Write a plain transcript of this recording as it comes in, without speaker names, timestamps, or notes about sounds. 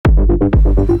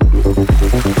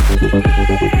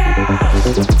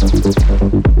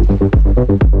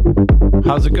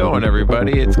How's it going,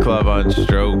 everybody? It's Club on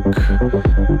Stroke,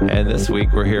 and this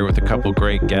week we're here with a couple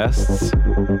great guests.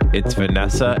 It's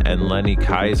Vanessa and Lenny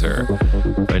Kaiser.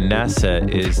 Vanessa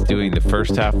is doing the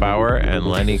first half hour, and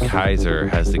Lenny Kaiser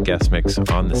has the guest mix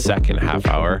on the second half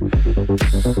hour.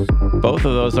 Both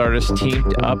of those artists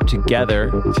teamed up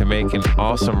together to make an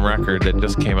awesome record that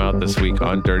just came out this week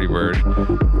on Dirty Bird.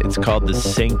 It's called the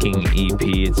Sinking EP.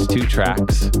 It's 2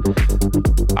 tracks.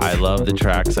 I love the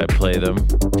tracks. I play them.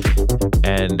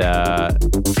 And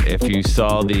if you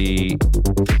saw the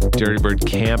Dirty Bird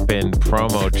Campin'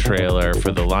 promo trailer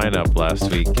for the lineup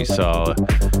last week, you saw,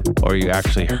 or you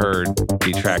actually heard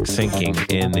the track Sinking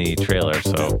in the trailer.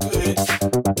 So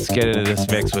let's get into this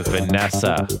mix with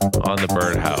Vanessa on the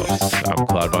Birdhouse. I'm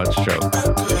Claude Von Stroke.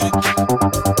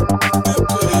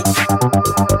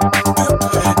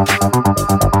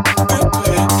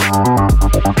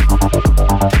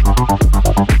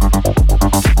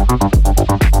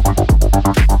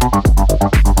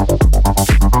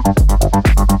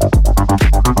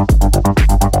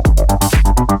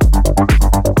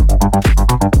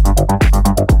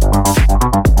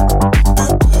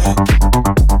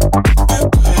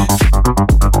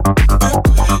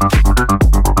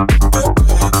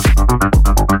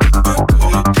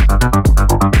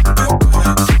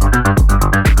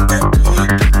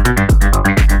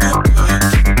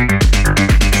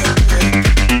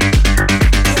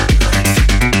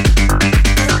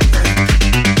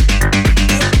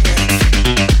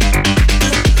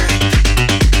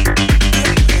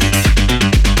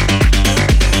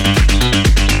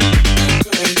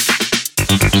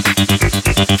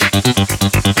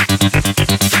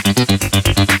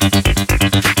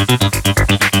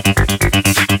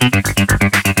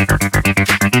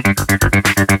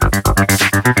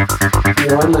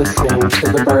 You're listening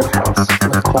to The Birdhouse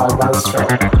with Claude Von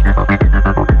Stroke.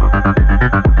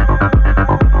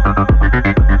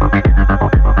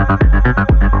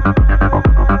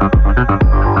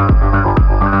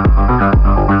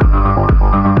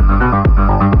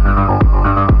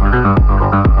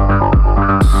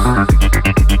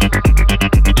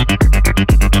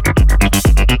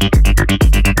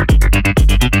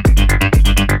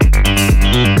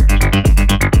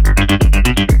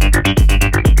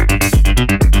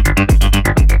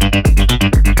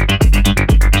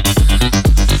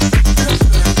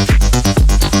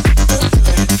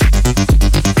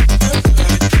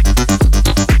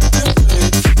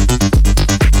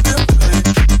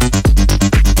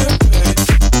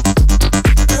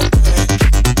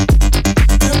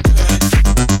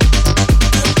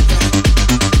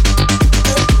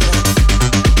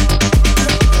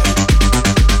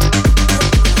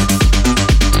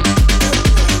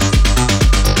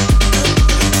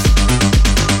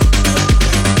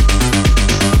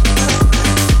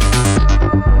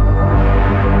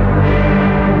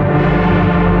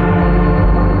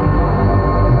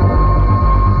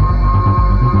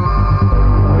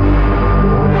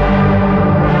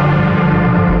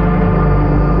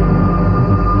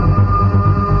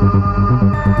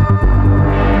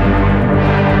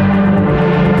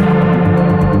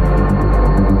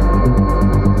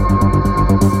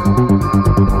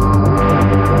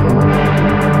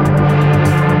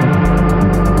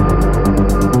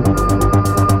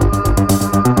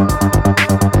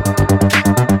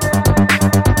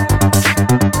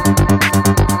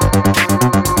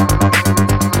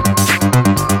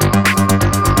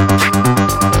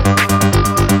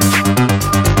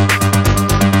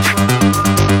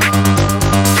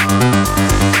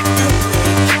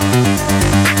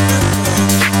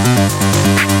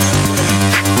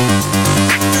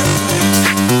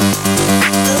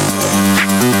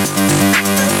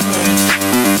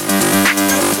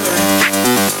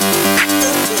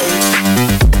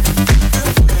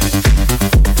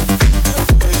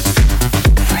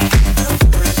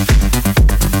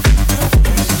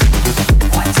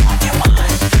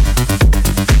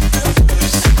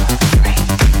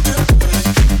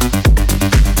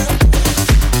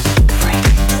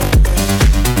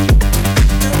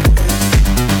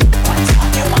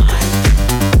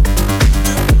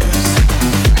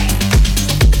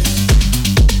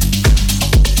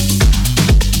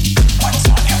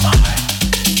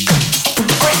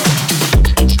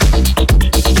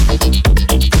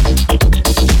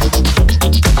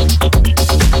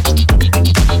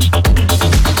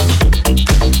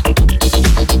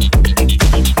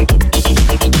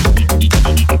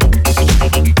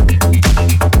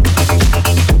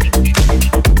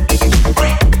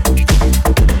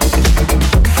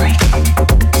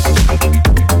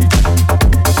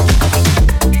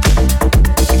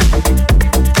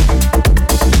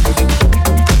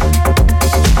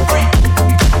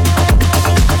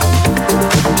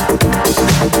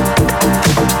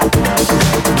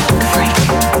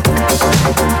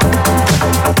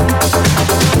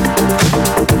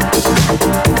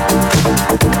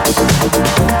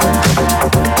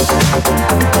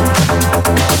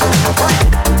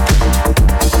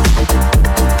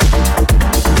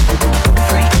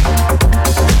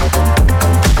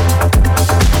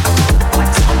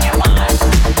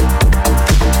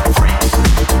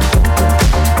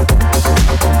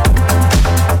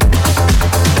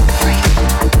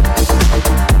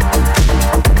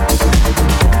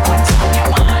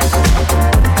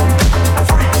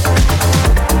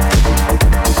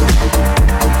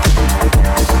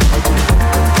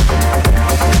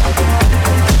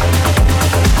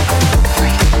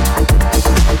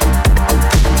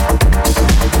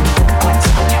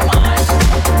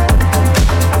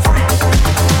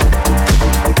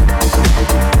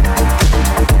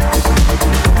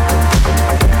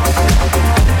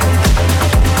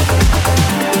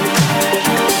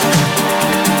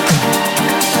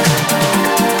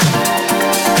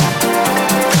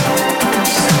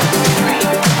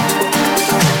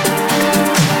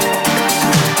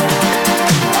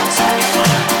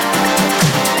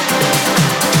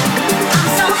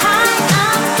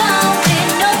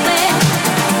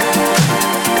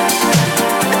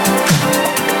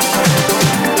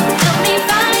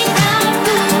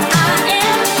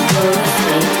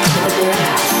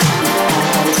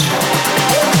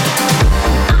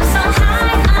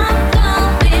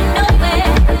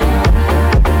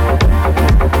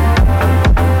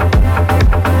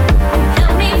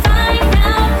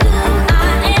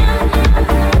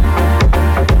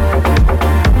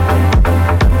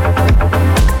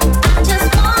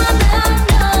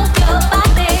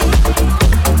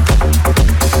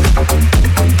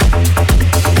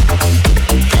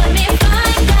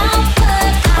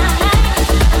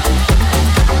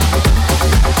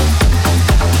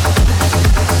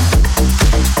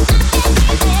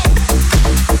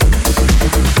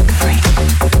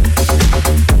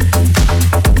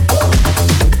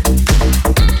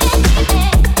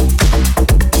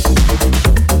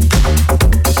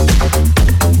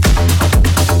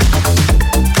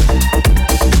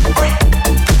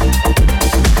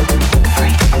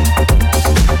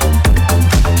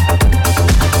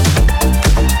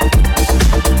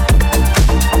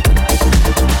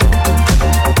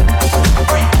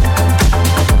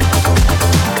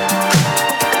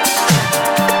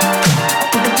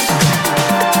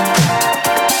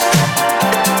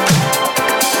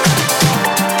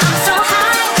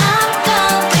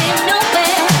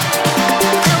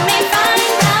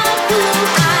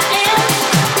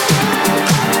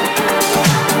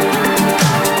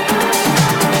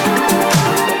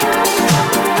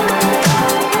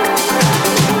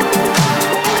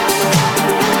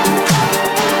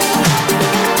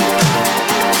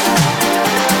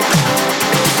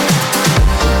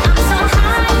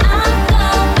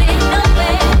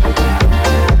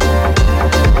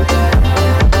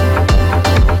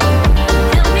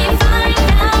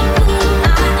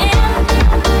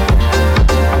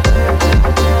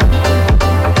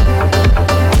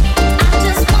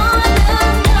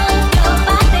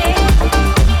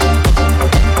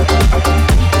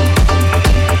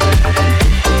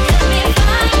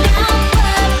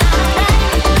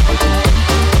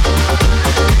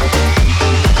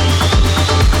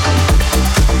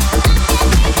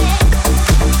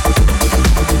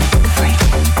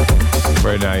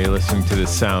 listening to the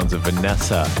sounds of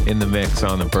Vanessa in the mix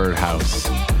on the Birdhouse.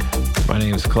 My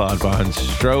name is Claude Von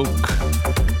Stroke.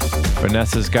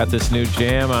 Vanessa's got this new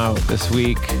jam out this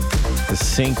week, the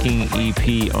Sinking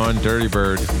EP on Dirty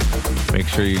Bird. Make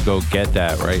sure you go get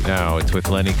that right now. It's with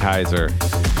Lenny Kaiser.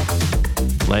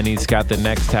 Lenny's got the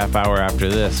next half hour after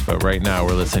this, but right now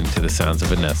we're listening to the sounds of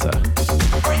Vanessa.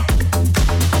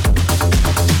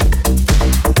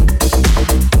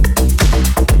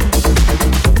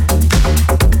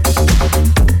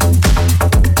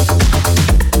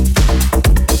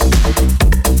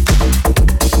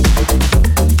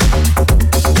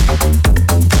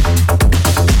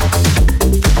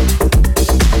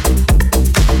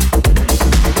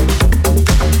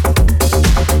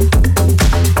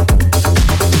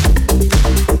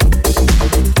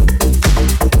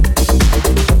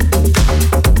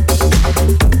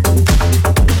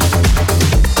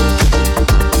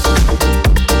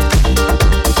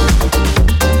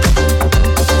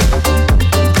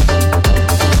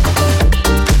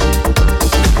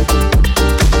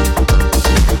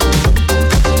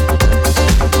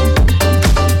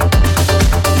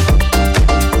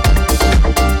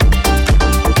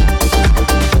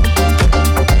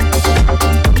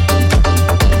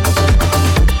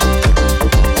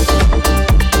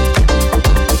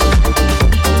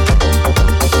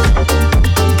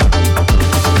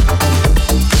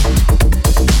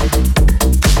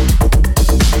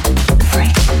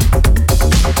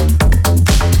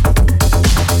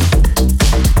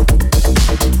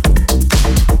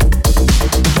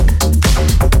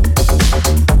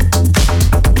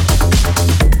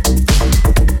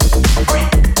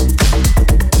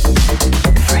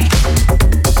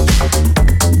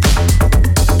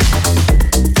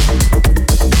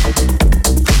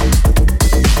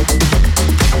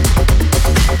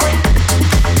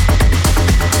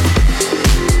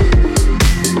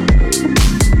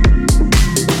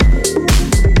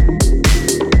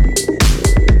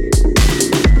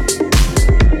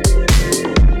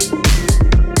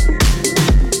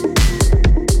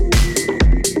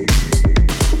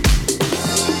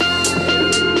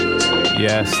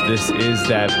 This is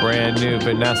that brand new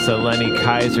Vanessa Lenny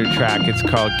Kaiser track. It's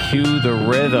called Cue the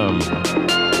Rhythm.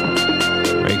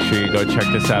 Make sure you go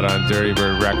check this out on Dirty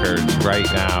Bird Records right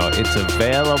now. It's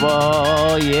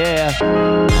available,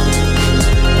 yeah.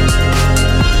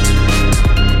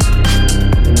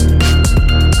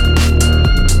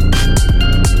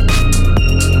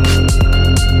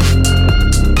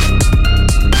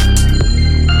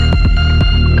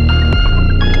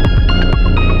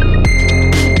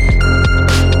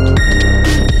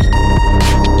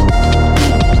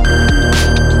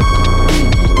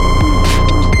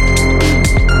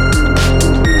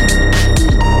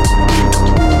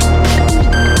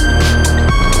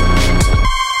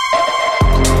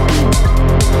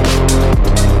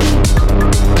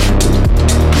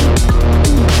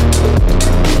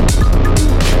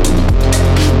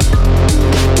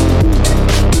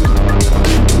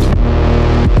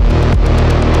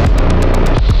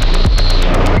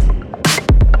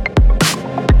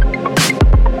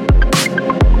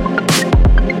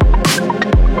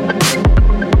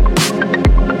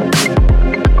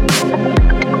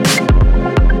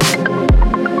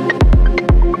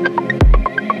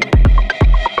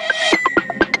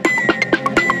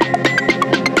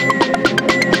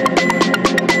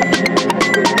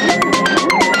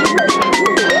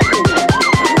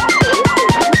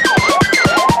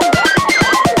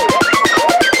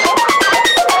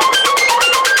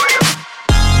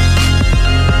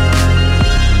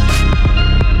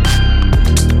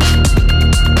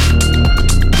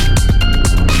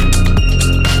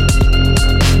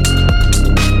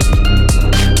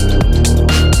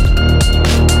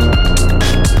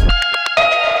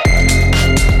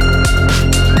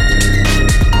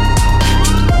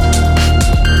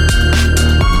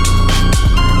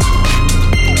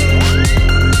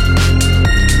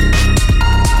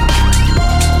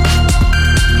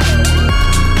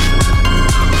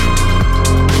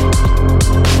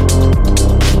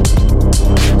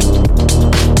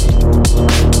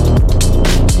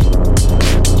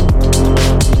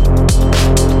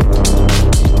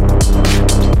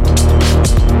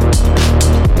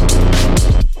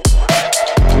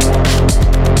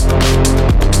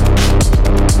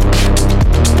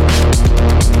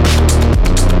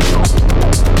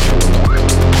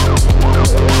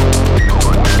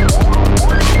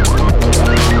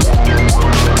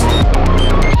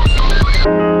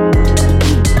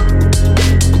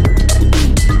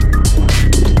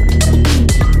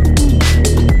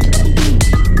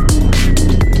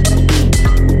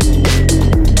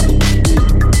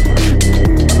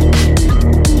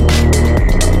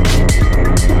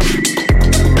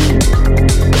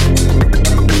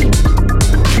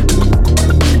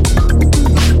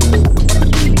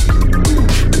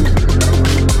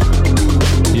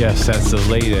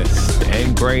 latest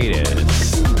and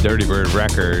greatest Dirty Bird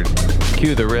record,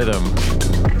 Cue the Rhythm.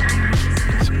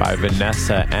 It's by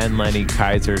Vanessa and Lenny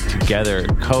Kaiser together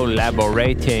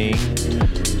collaborating.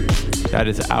 That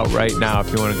is out right now.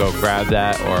 If you want to go grab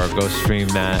that or go stream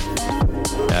that,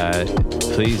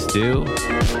 please do.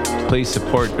 Please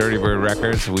support Dirty Bird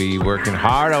Records. We working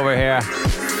hard over here.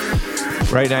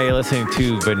 Right now you're listening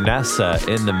to Vanessa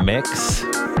in the Mix,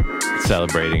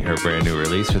 celebrating her brand new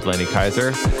release with Lenny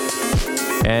Kaiser.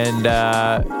 And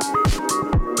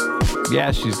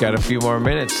yeah, she's got a few more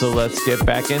minutes, so let's get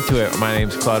back into it. My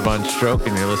name's Claude Von Stroke,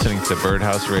 and you're listening to the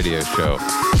Birdhouse Radio Show.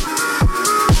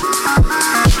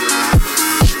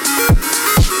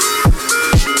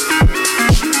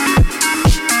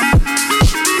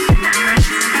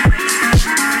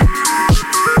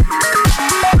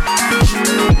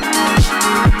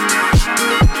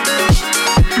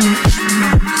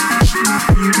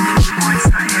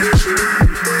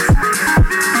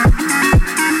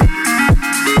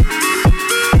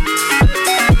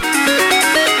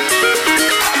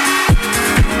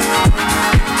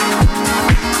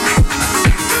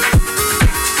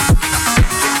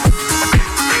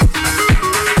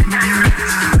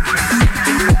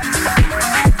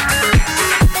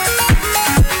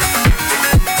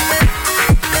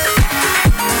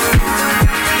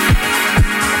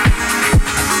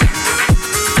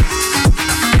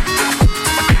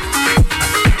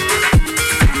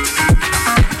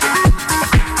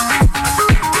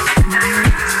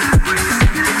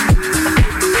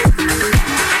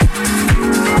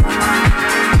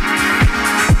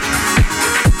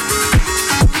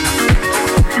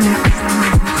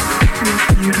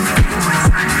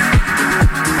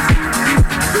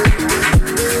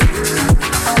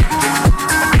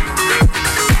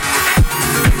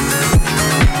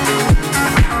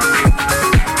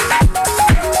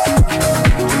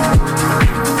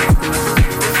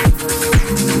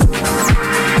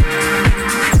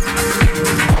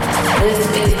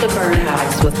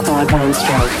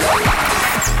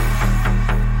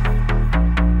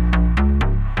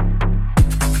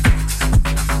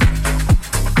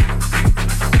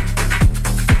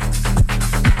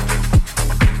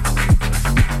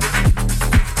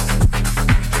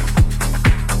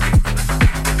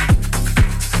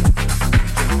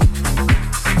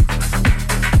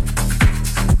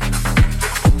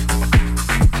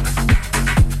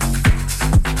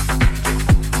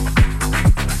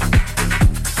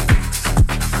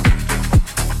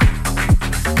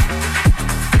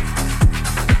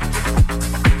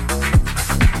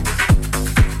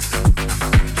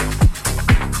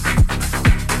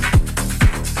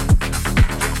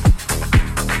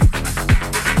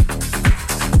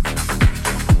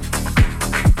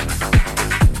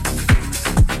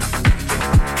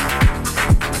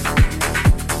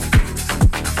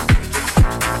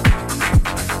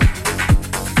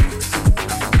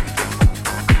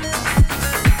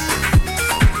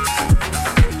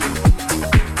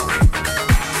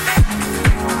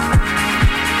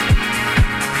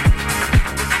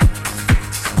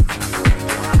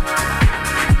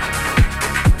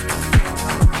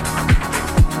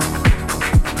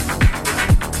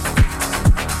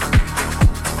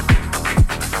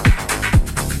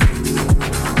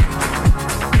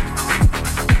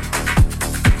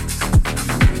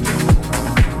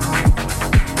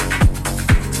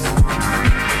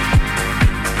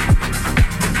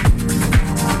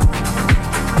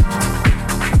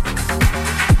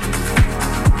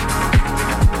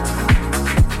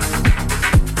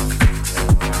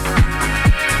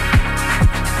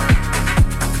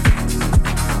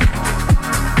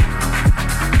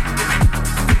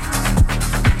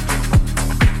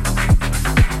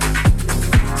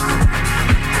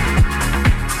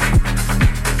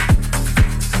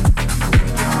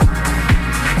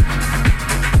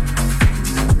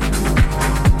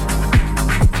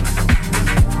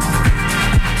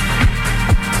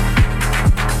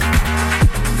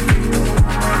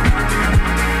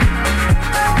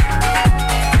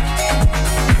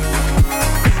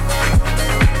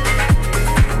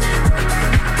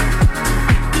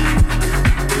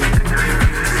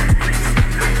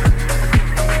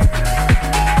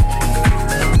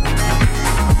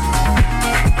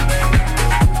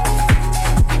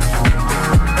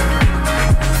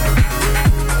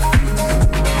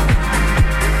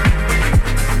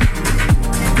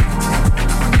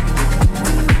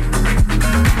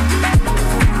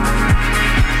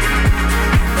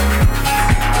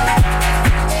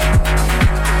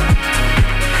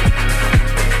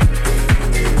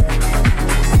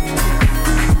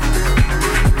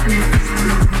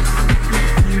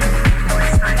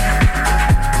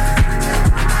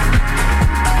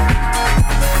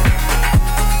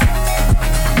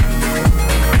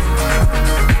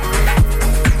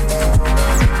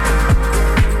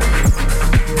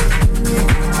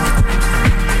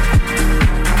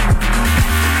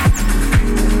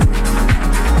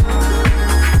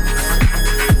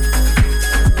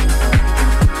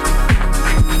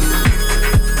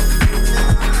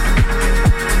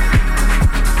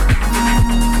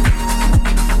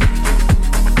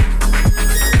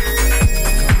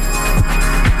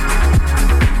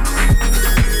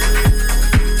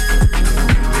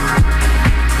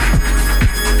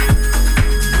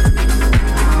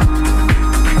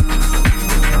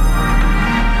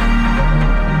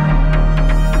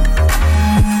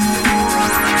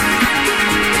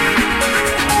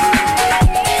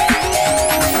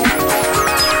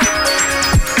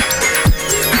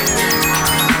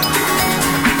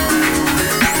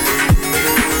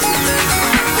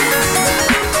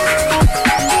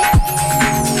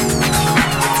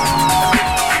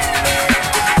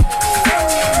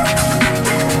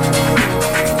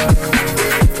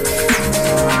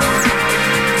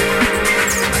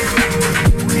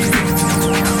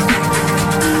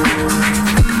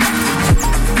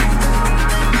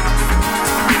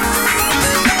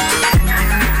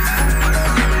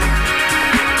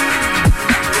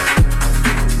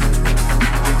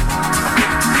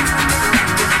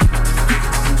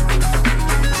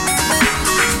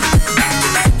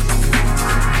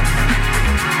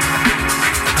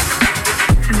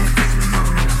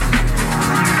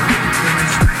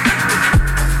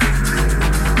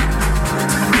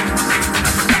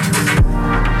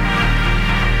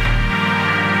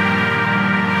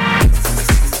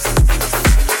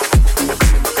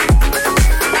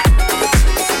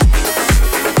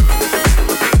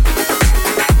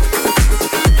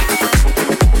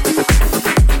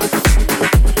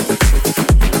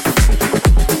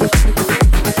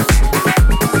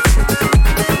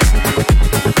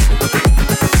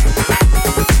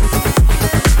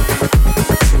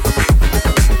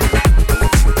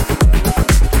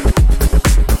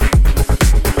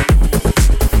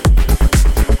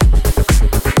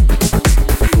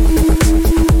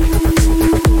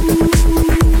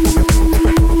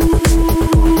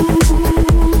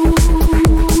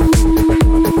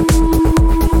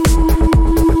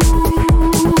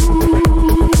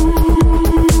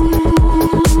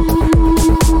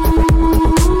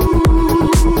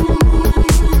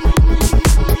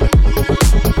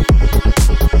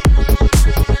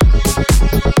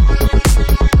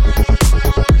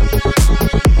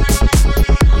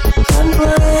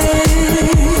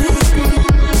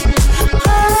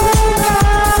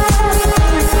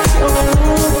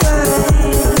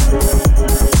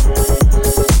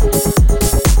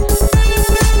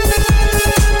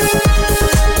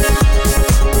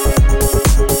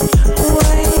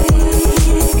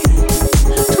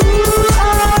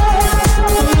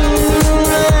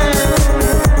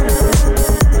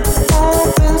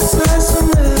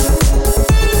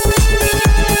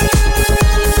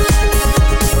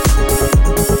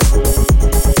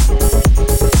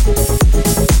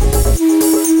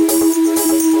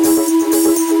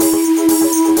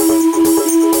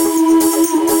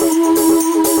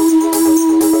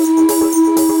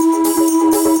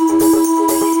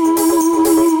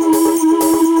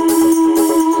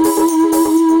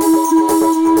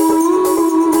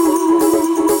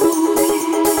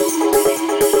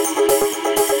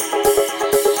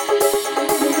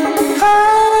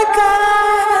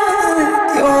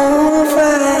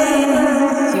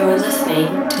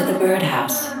 to the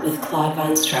Birdhouse with Claude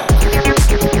Von Stroke.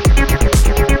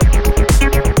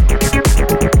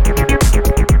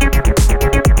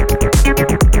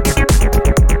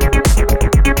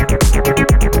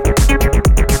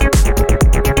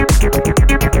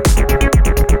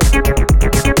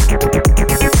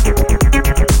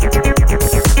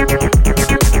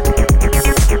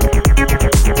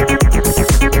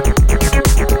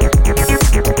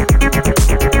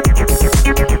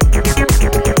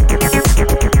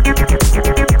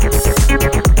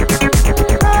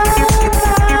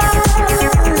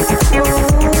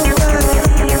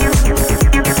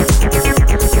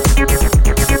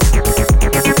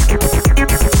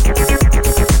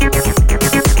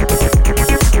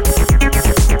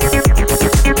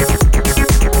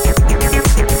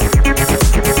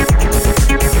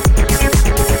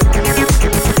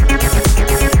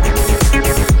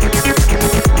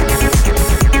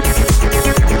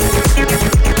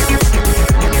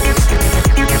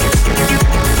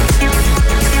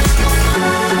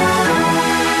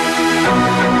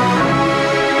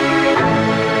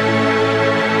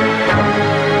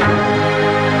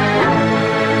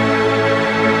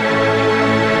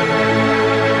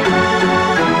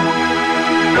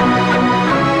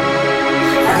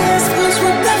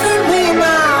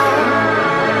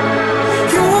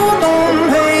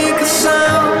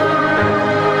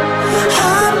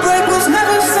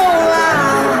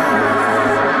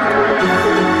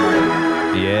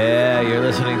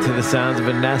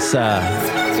 Vanessa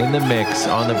in the mix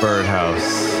on the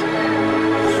Birdhouse.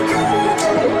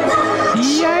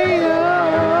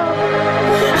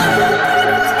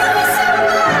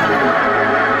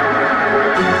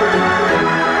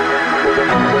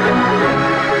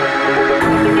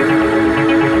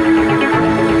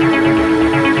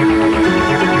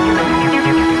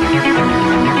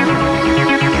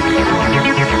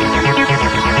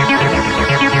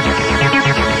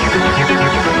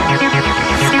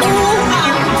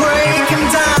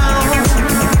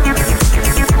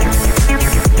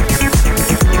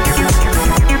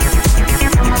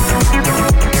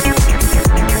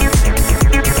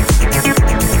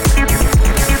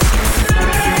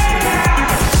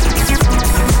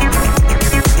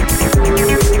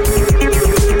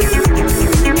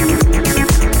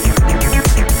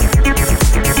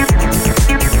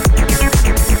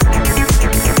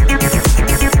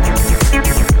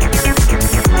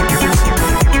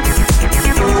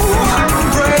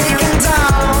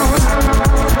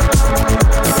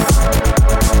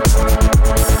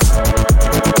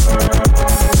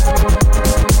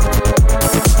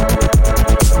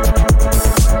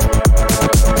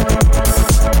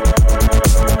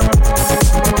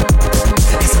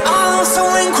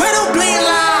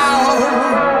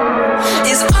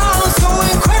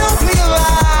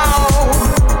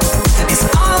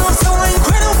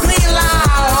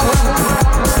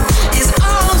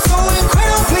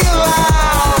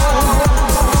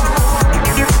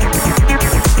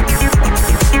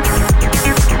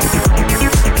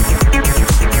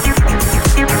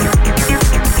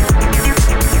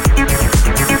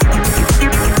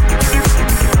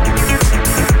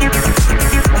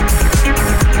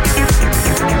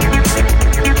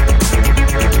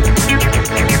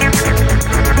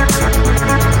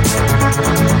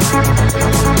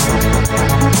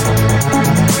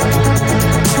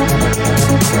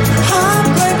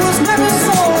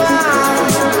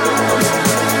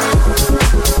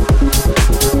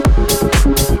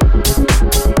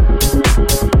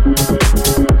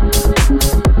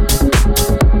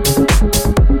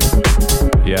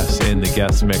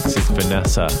 Mix is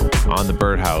Vanessa on the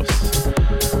Birdhouse.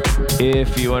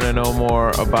 If you want to know more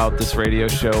about this radio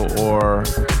show or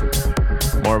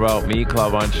more about me,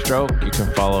 Claude Von Stroke, you can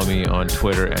follow me on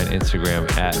Twitter and Instagram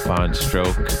at Von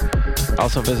Stroke.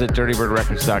 Also visit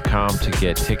dirtybirdrecords.com to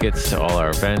get tickets to all our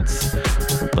events,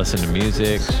 listen to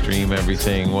music, stream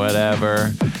everything,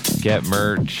 whatever, get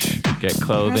merch, get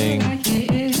clothing.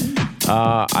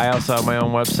 I also have my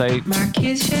own website,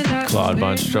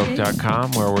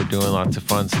 ClaudeVonStroke.com, where we're doing lots of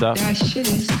fun stuff.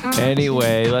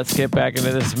 Anyway, let's get back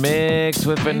into this mix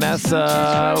with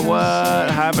Vanessa.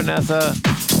 What? Hi, Vanessa.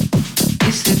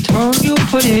 It's the tone you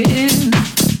put it in.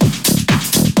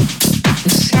 The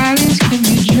silence can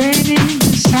be draining.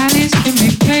 The silence can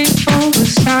be painful. The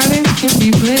silence can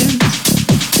be bliss.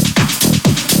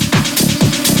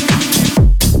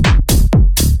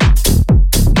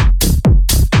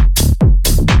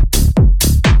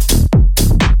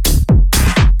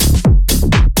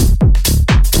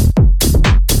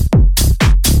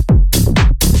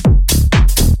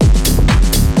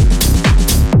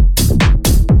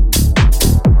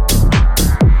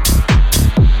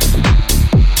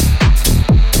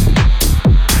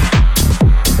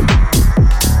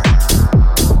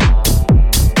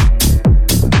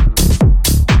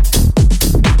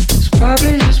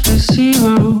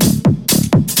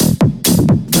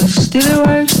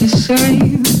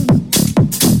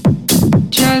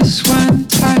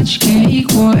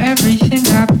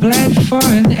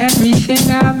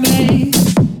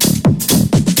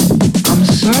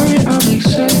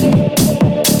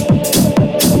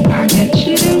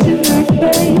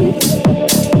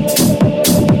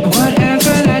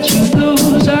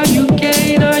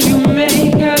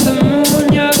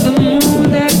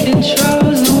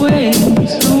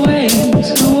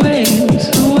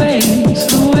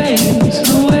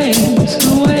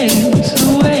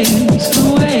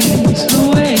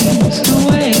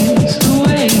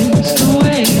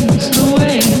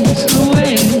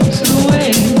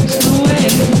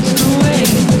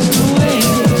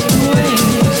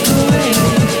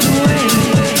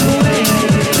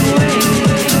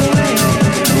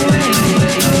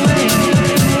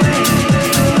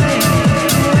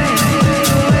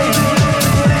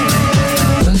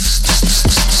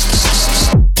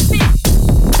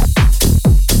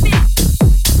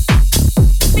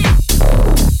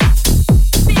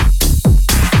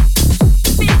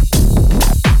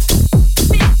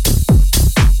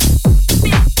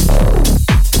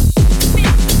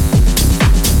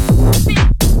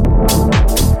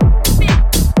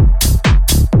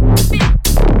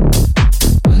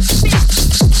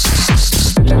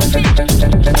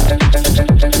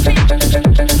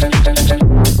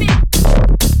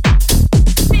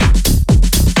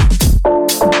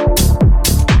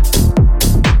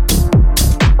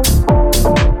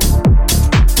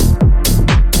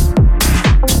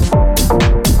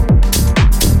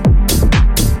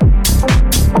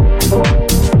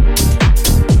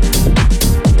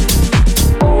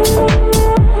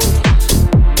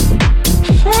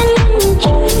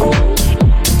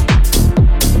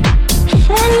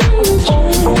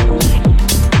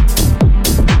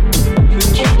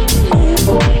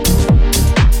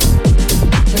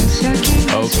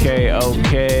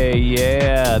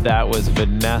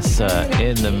 Vanessa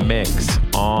in the mix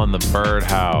on the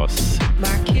Birdhouse.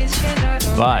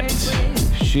 But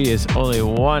she is only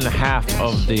one half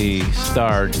of the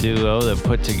star duo that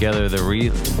put together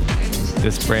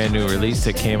this brand new release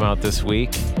that came out this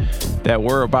week that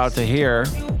we're about to hear.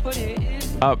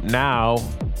 Up now,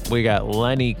 we got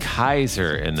Lenny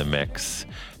Kaiser in the mix,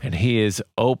 and he is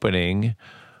opening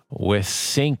with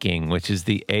Sinking, which is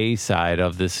the A side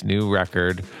of this new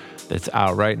record that's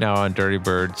out right now on Dirty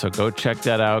Bird. So go check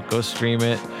that out. Go stream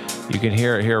it. You can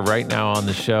hear it here right now on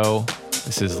the show.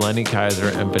 This is Lenny Kaiser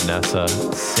and Vanessa,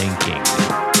 Sinking.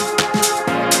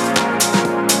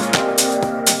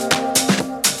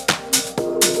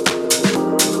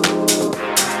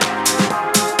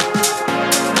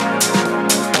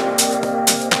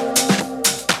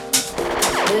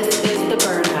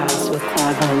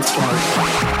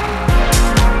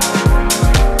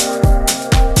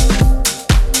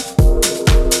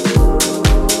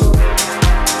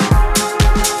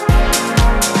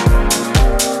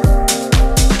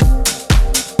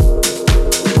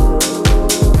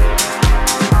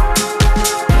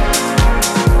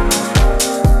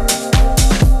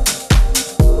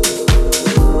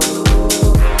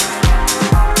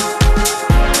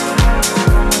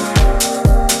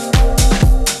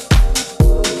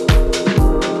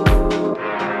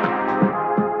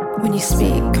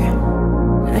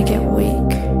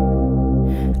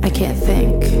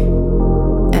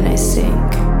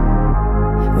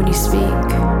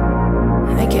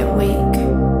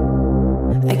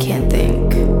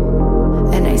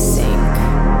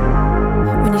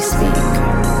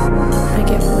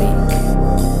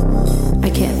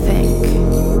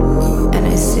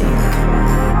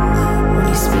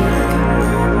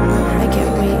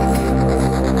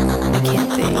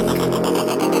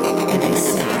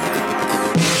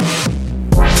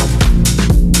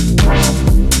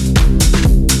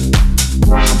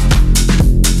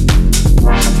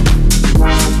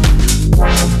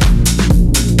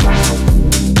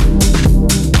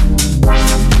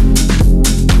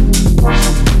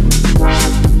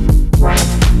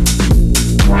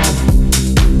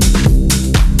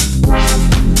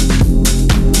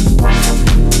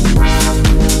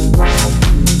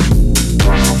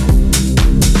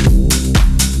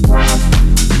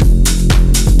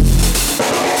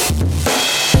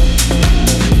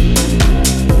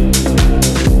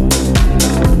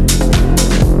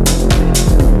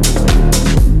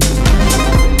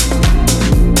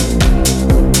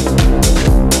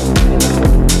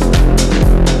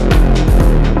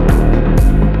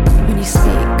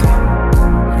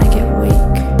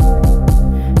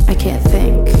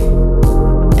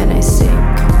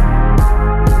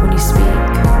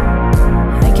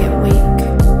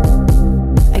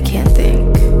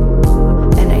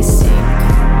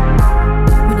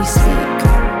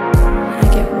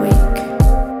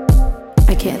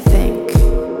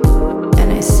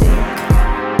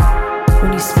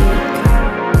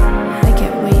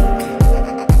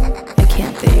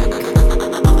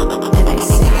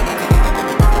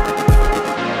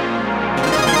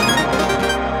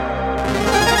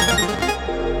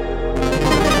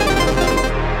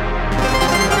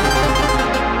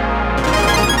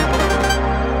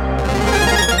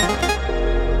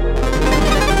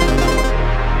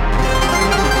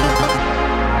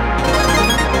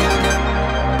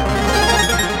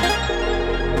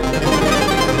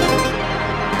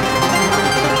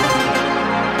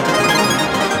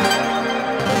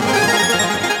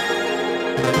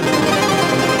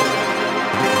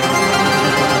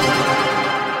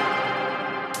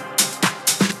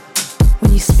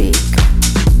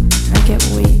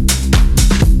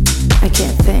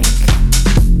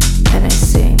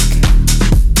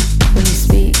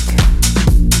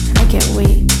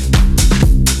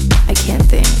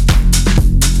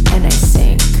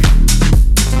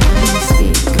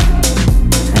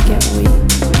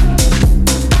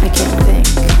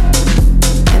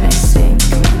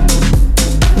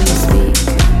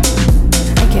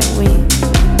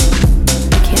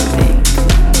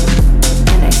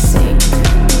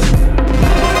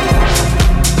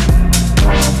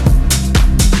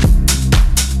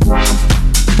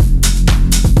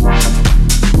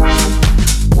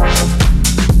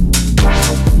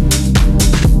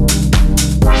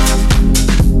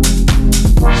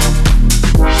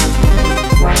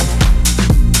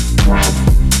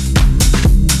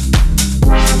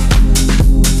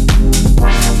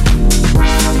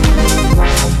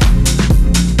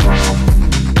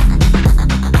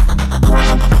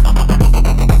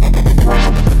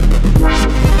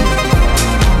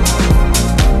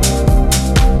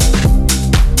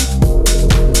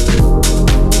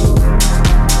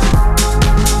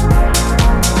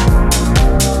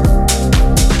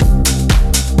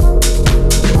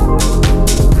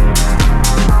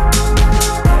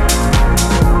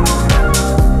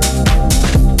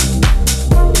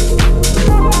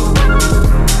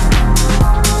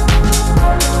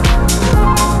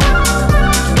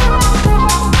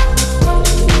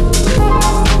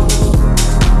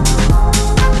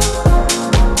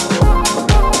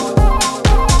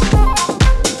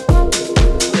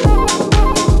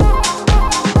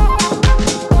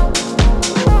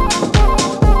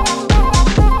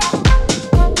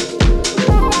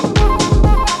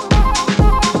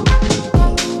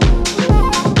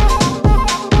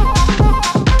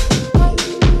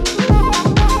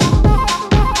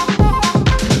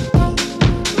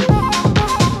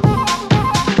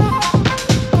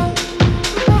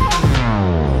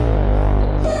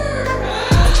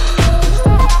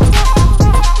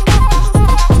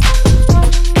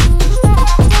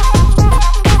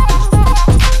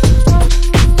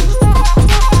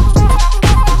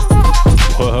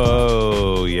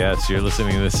 House. You're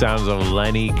listening to the sounds of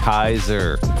Lenny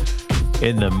Kaiser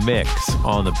in the mix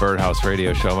on the Birdhouse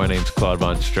Radio Show. My name's Claude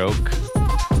Von Stroke.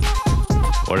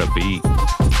 What a beat.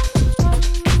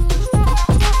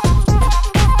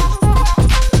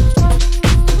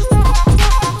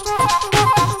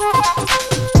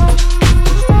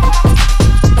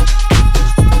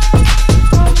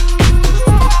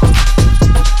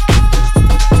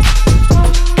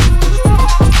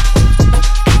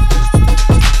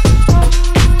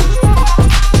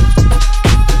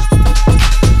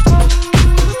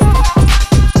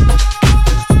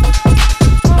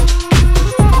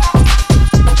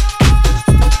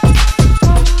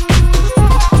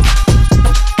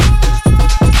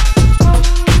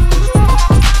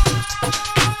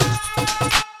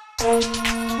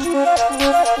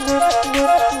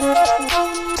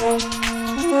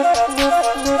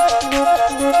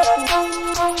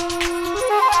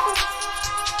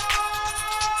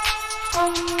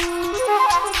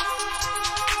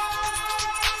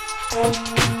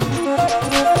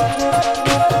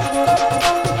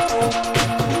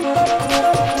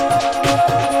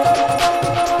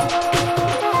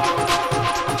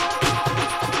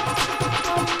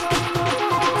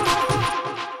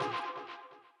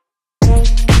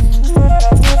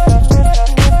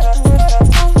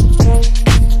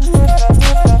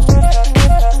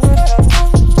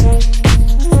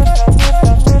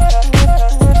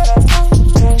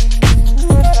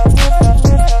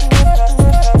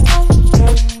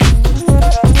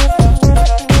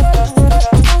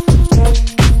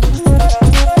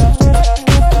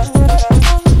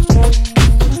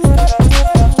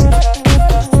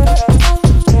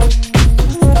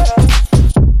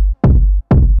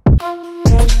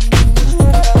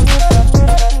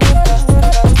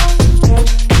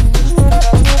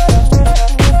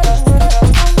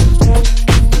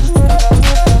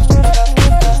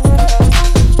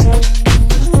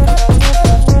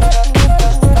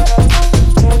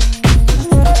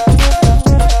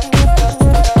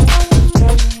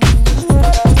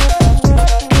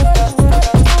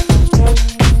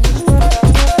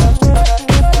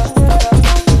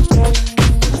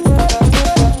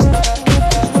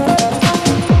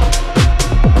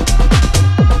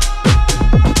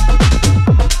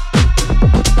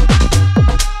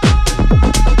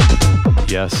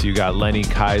 You got Lenny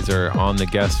Kaiser on the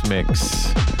guest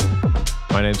mix.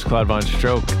 My name's Claude Von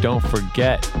Stroke. Don't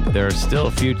forget, there are still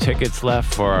a few tickets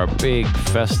left for our big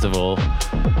festival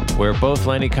where both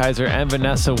Lenny Kaiser and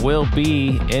Vanessa will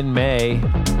be in May.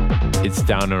 It's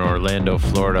down in Orlando,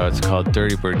 Florida. It's called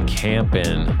Dirty Bird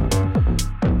Campin'.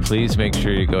 Please make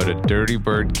sure you go to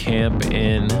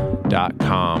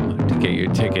dirtybirdcampin.com to get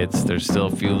your tickets. There's still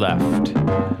a few left.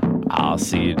 I'll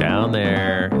see you down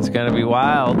there. It's gonna be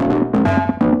wild.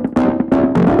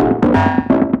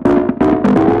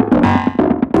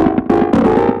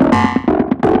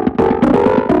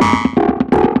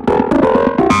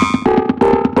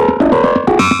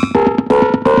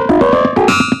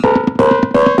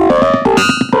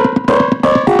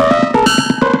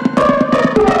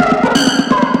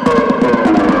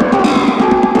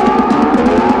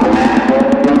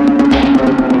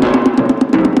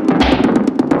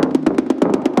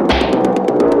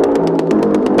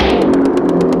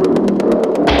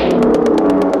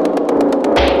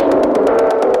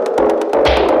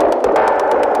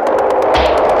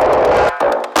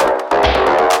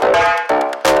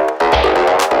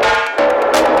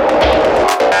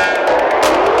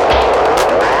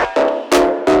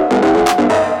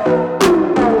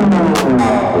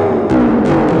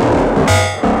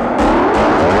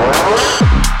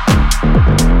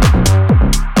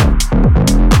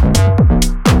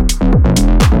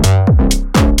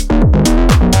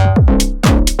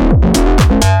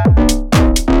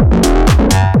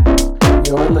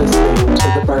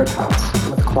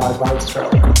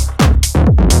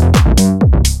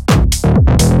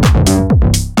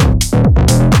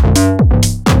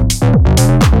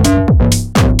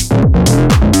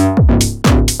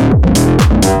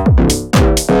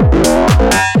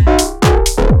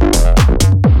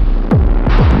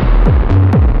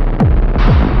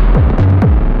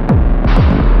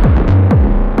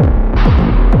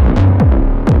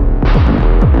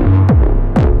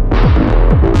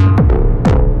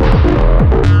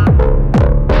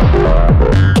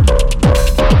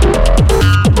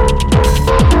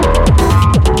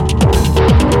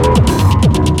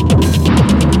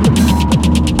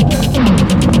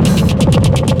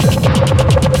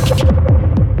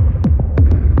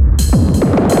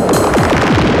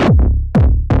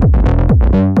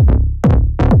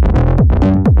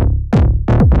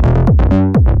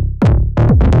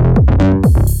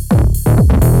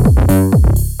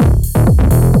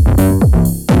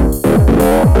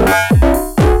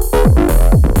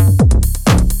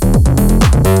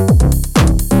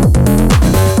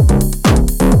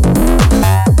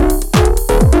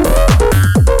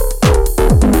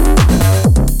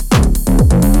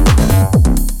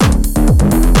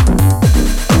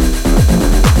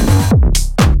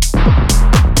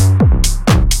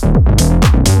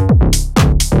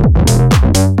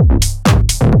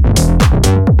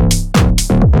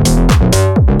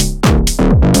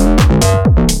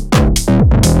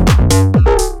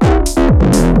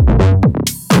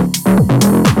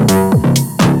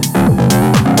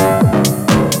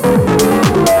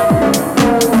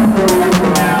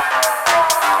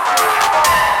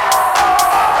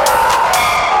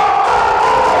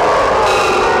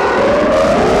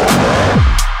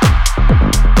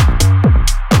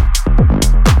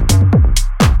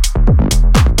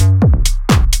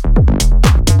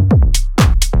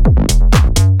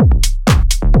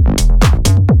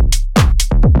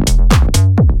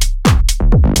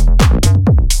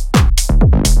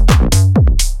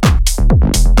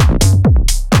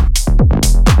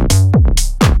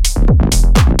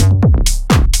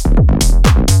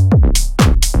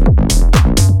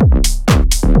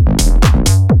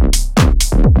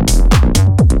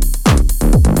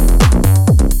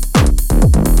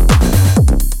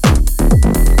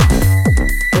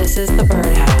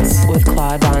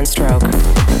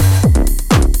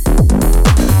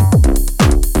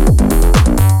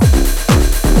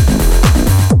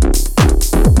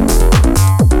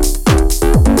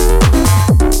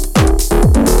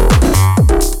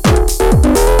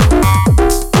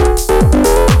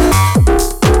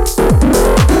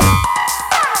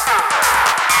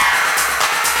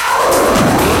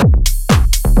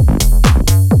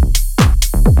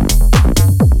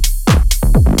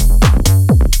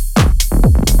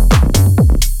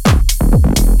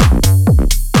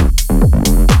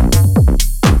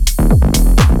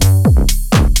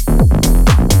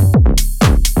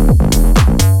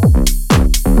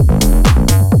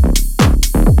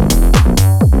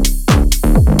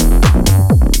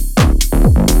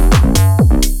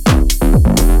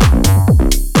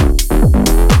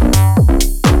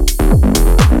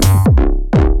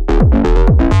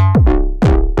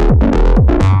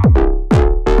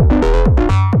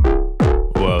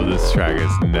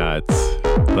 nuts.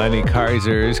 Lenny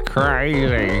Kaiser is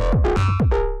crazy.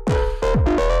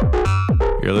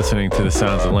 You're listening to the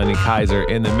sounds of Lenny Kaiser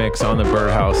in the mix on the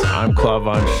Birdhouse. I'm Claude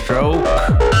Von Stroke.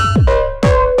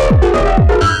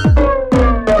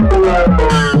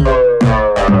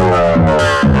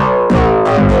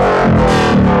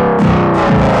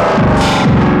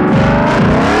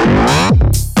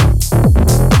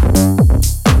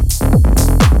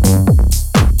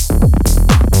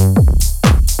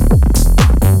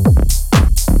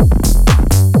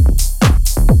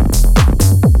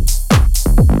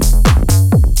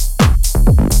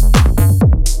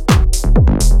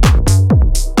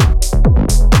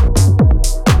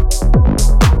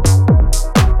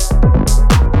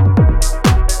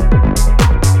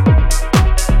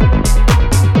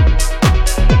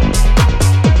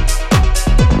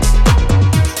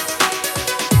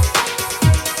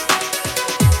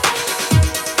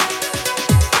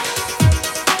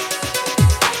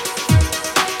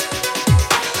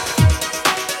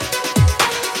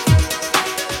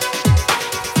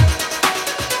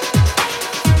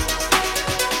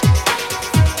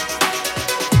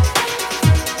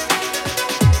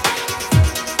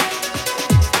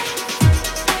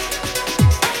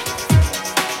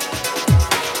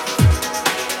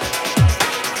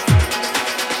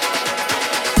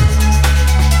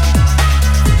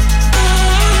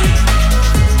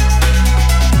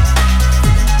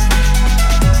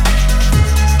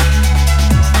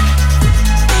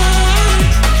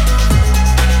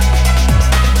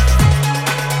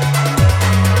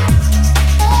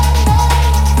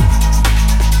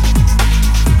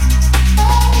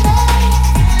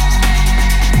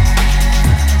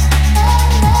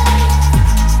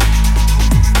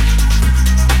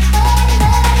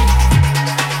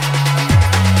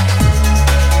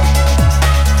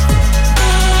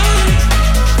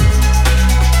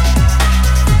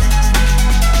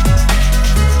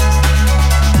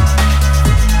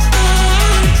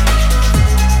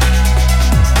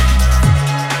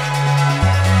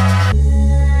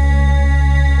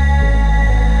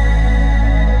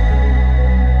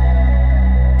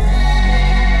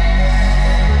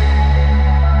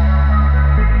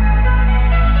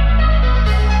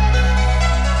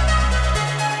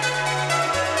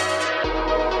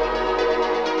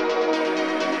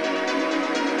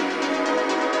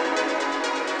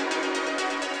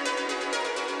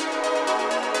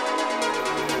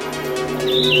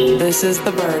 This is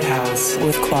the Birdhouse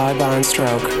with Claude Von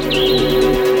Stroke.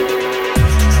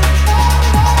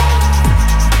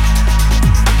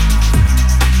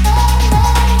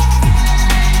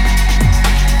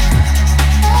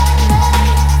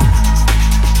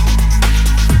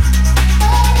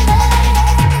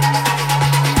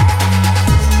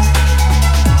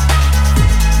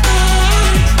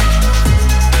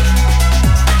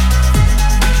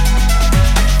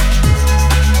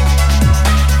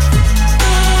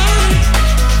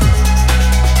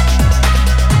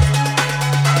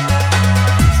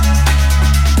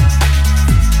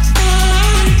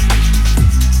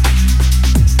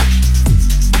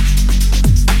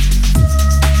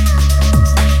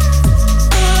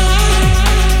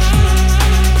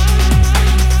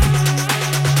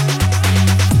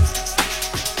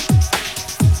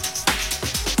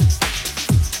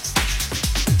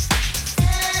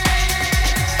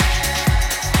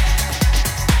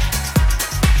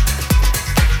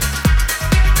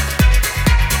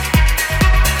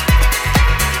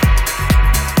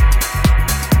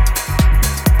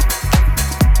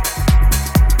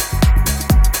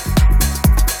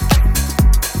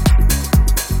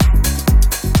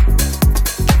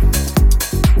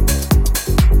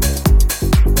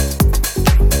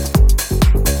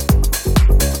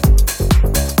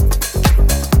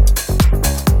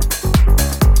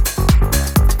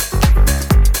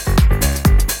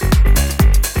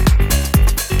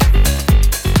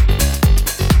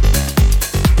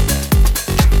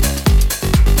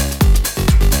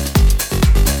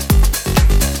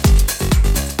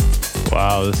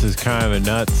 This is kind of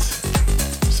a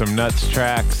some nuts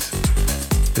tracks.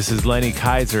 This is Lenny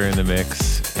Kaiser in the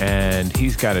mix, and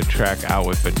he's got a track out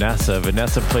with Vanessa.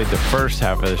 Vanessa played the first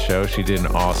half of the show. She did an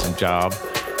awesome job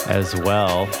as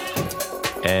well.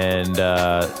 And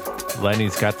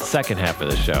Lenny's got the second half of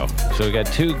the show. So we got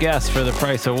two guests for the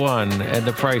price of one, and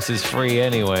the price is free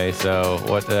anyway, so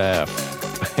what the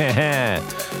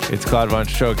F? It's Claude Von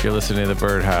Stroke. You're listening to the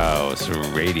Birdhouse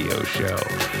Radio Show.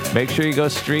 Make sure you go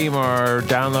stream or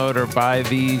download or buy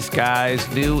these guys'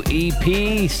 new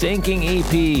EP, Sinking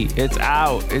EP. It's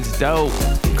out. It's dope.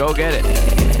 Go get it.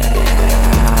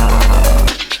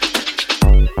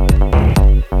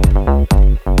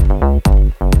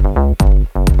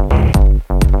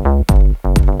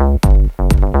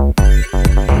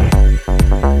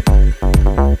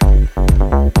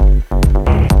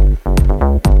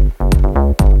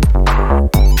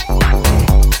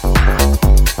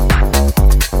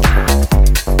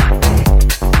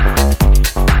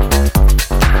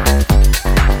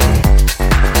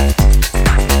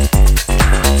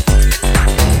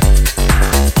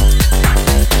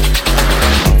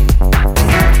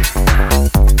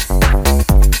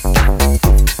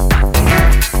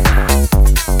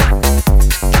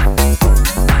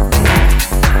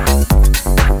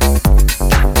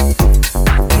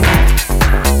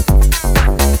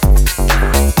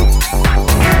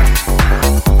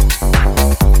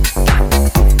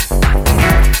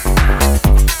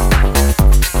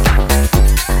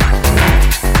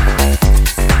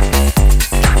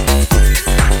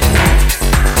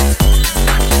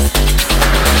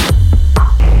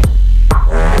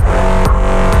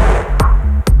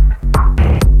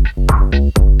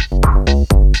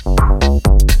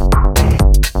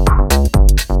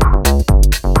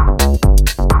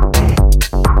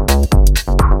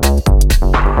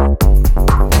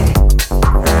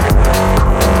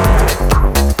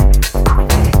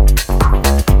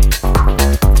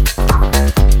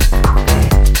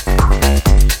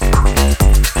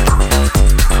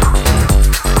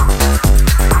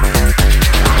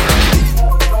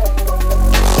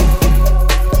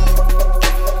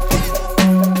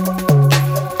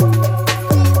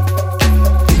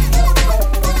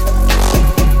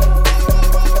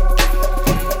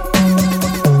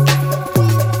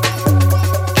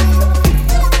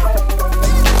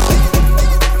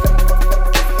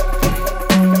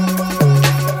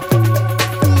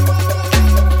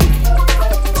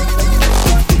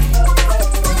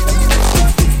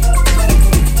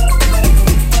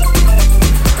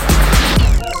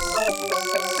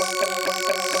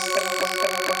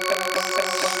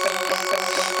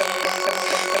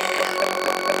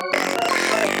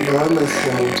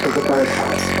 listening to The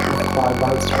Birdhouse with Claude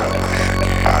Lundstrom.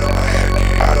 Out of my head,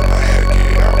 out of my head,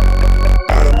 out of my head,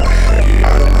 out of my head,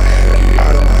 out of my head,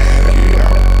 out of my head, out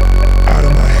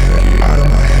of my head, out of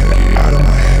my head, out of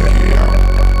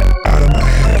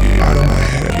my head, out of my head, out of my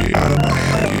head,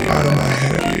 out of my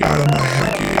head, out of my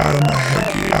head, out of my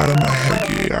head, out of my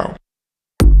head, out.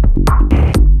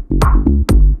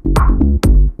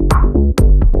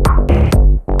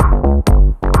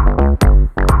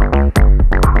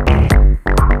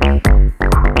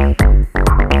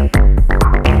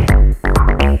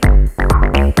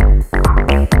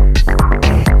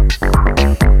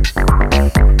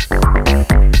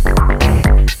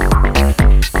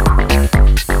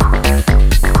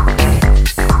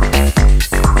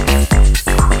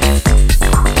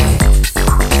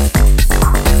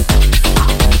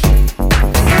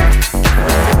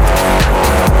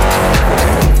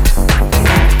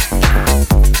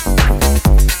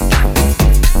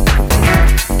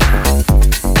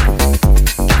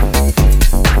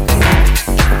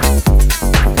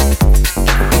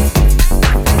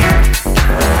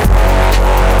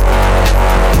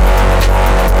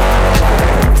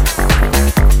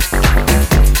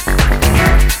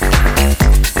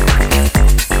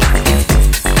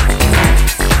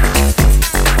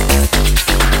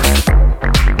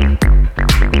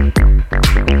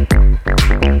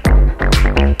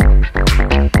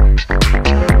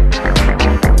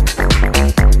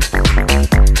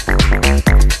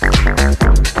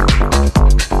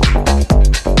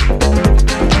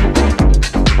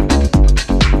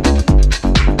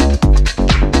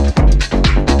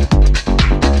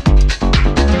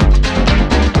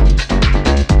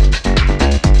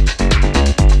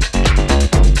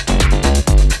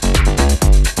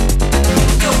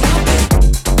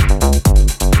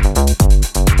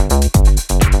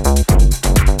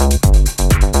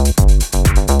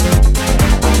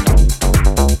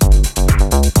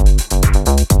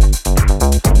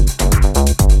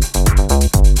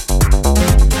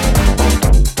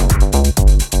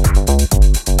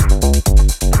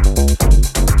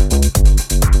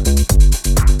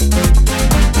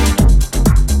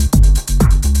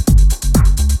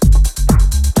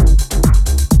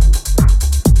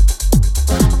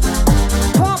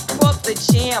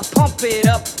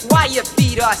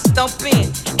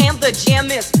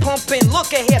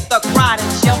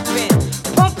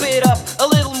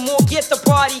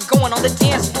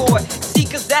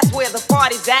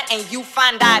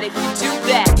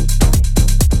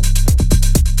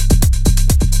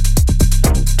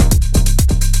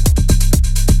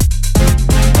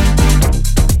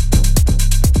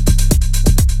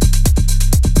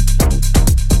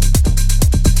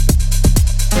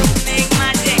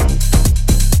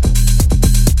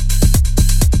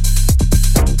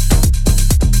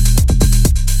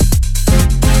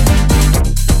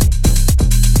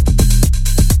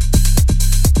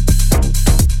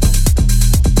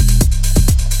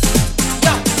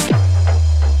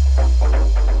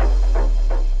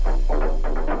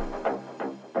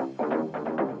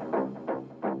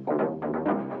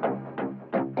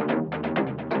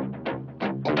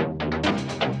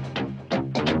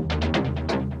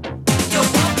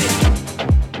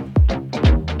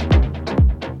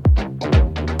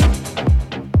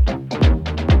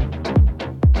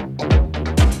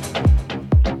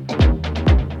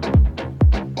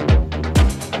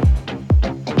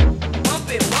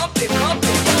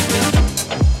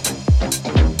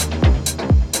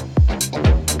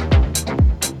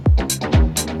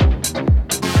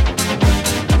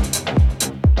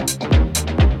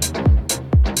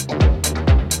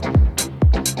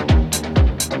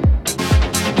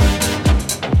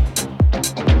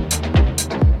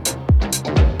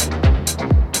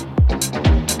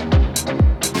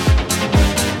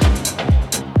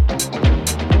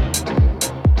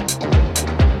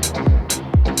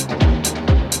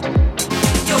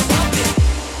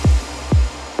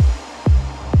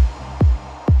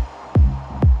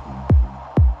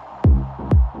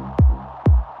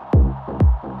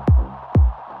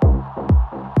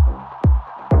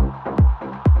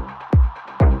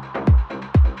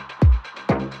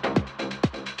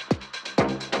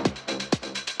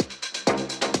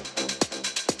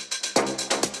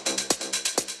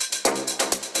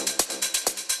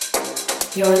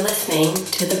 You're listening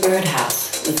to The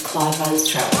Birdhouse with Claude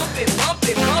Lundstrom.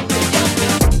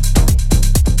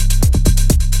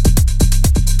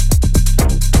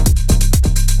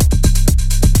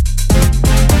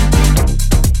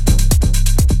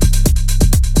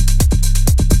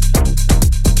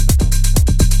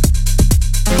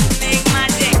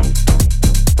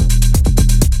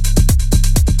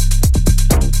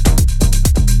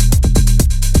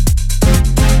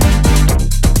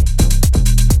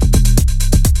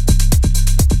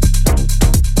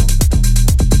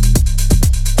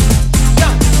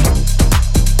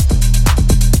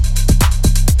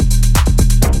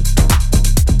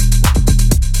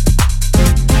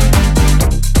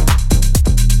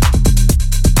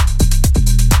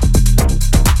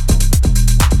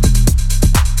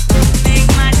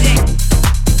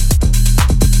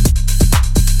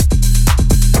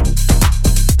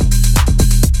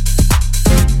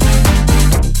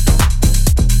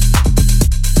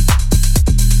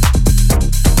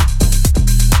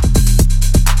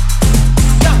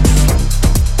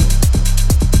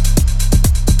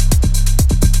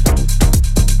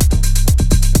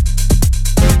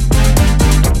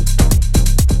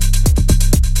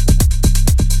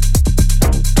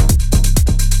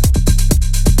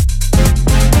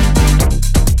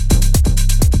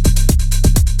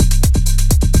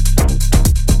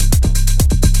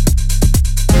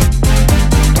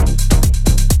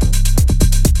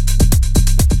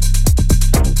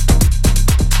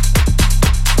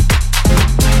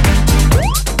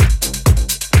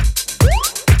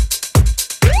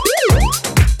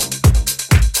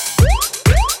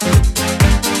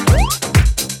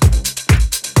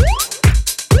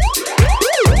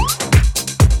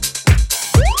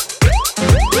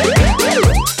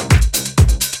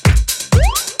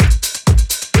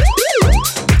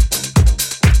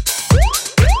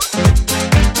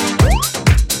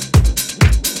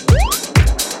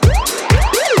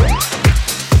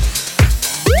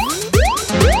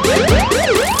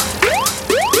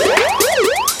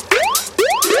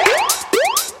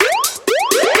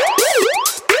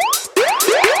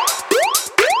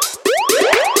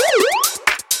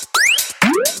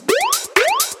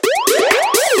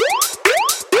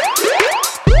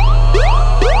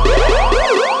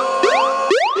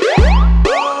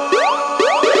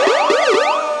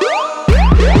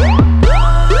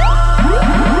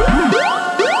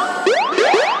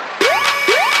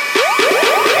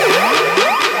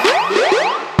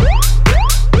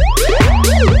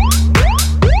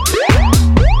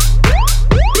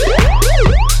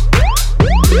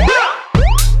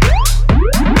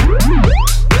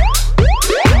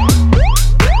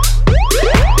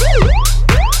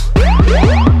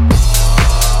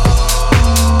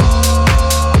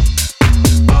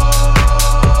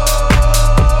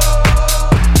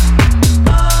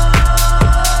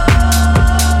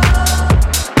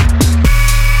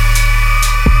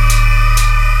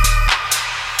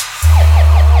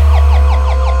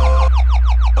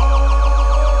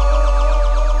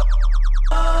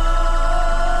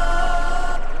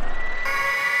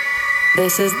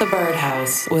 This is The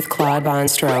Birdhouse with Claude Von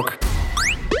Stroke.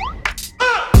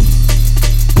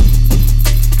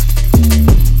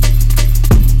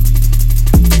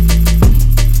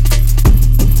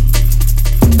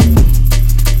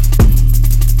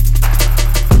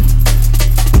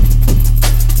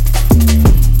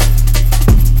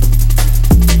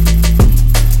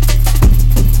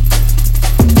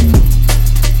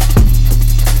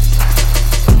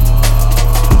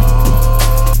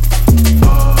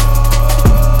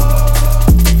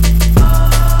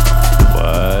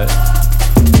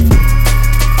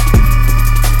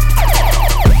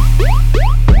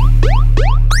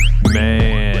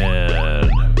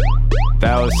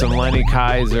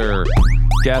 Kaiser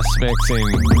guest mixing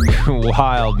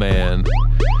Wild Man.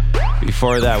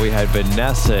 Before that, we had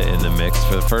Vanessa in the mix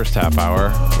for the first half hour.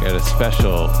 We had a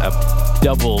special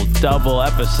double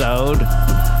episode.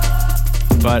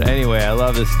 But anyway, I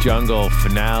love this jungle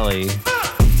finale.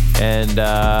 And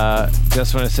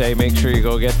just want to say, make sure you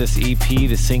go get this EP,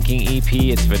 the Sinking EP.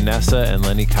 It's Vanessa and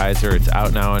Lenny Kaiser. It's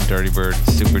out now on Dirty Bird.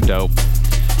 It's super dope.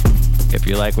 If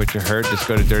you like what you heard, just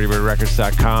go to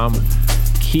dirtybirdrecords.com.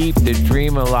 Keep the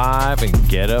dream alive and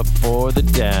get up for the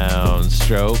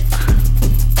downstroke.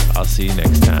 I'll see you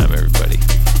next time, everybody.